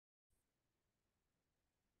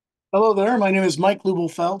Hello there. My name is Mike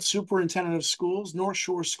Lubelfeld, Superintendent of Schools, North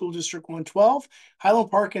Shore School District 112, Highland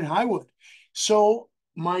Park and Highwood. So,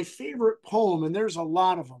 my favorite poem, and there's a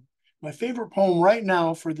lot of them, my favorite poem right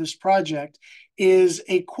now for this project is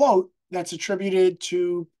a quote that's attributed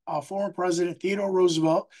to former President Theodore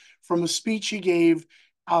Roosevelt from a speech he gave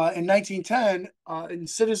in 1910 in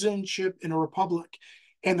Citizenship in a Republic.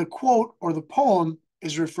 And the quote or the poem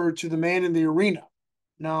is referred to the man in the arena.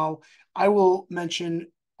 Now, I will mention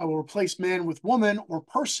I will replace man with woman or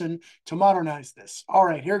person to modernize this. All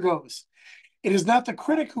right, here goes. It is not the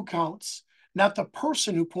critic who counts, not the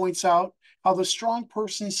person who points out how the strong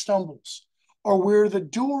person stumbles, or where the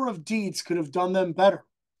doer of deeds could have done them better.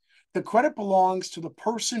 The credit belongs to the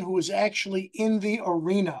person who is actually in the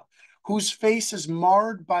arena, whose face is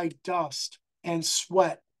marred by dust and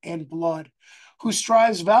sweat and blood, who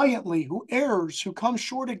strives valiantly, who errs, who comes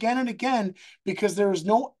short again and again because there is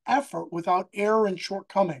no effort without error and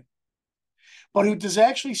shortcoming, but who does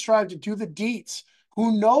actually strive to do the deeds,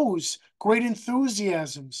 who knows great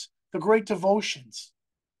enthusiasms, the great devotions,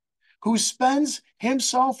 who spends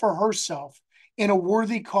himself or herself in a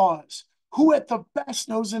worthy cause, who at the best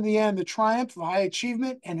knows in the end the triumph of high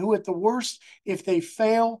achievement, and who at the worst, if they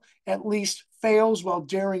fail, at least fails while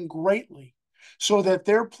daring greatly, so that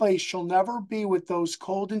their place shall never be with those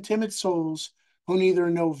cold and timid souls who neither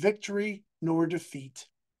know victory nor defeat.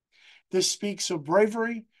 This speaks of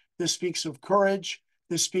bravery. This speaks of courage.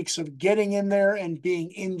 This speaks of getting in there and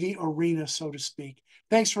being in the arena, so to speak.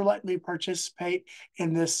 Thanks for letting me participate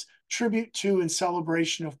in this tribute to and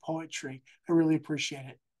celebration of poetry. I really appreciate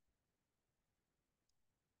it.